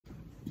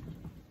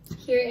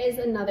Here is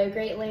another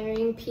great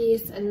layering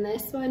piece, and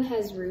this one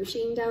has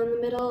ruching down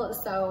the middle,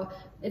 so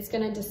it's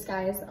gonna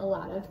disguise a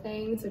lot of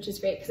things, which is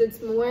great because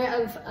it's more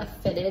of a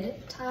fitted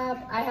top.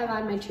 I have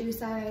on my true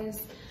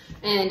size,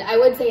 and I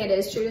would say it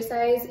is true to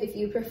size. If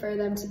you prefer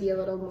them to be a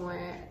little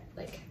more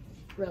like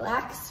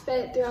relaxed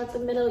fit throughout the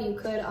middle, you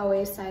could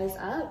always size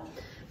up,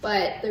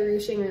 but the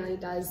ruching really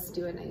does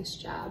do a nice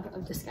job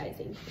of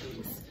disguising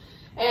things.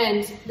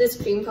 And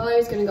this cream color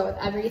is gonna go with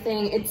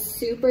everything. It's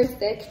super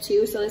thick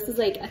too, so this is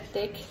like a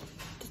thick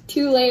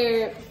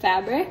 2-layer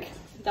fabric,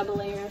 double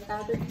layer of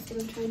fabric is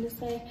what I'm trying to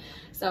say.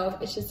 So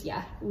it's just,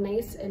 yeah,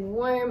 nice and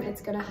warm. It's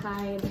gonna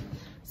hide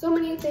so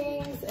many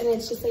things, and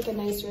it's just like a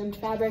nice ribbed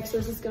fabric. So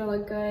this is gonna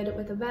look good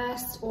with a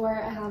vest,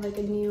 or I have like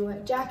a new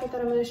jacket that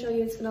I'm gonna show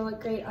you. It's gonna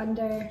look great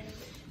under.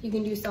 You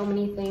can do so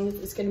many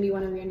things. It's gonna be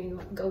one of your new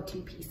go-to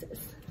pieces.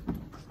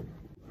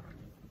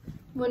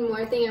 One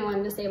more thing I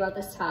wanted to say about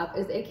this top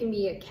is it can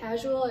be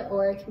casual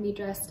or it can be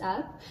dressed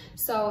up.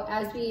 So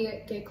as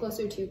we get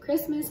closer to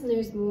Christmas and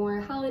there's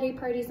more holiday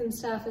parties and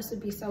stuff, this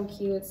would be so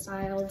cute,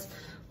 styled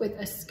with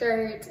a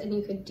skirt, and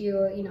you could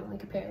do, you know,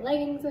 like a pair of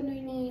leggings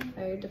underneath,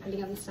 or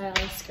depending on the style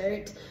of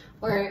skirt,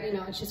 or, you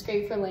know, it's just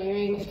great for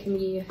layering. It can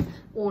be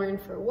worn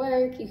for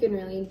work. You can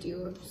really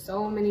do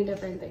so many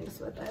different things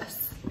with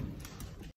this.